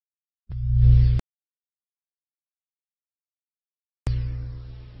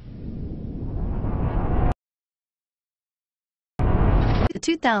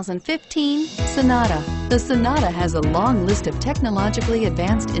2015 Sonata. The Sonata has a long list of technologically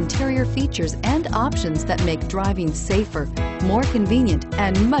advanced interior features and options that make driving safer, more convenient,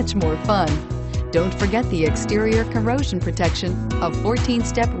 and much more fun. Don't forget the exterior corrosion protection, a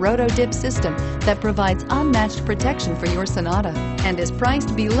 14-step roto-dip system that provides unmatched protection for your Sonata and is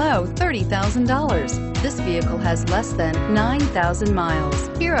priced below $30,000. This vehicle has less than 9,000 miles.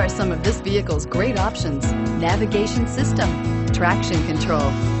 Here are some of this vehicle's great options: navigation system, traction control,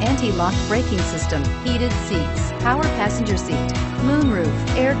 anti-lock braking system, heated seats, power passenger seat,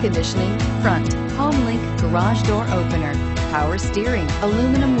 moonroof, air conditioning, front, HomeLink garage door opener, power steering,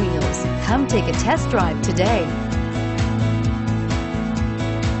 aluminum wheels. Come take a test drive today.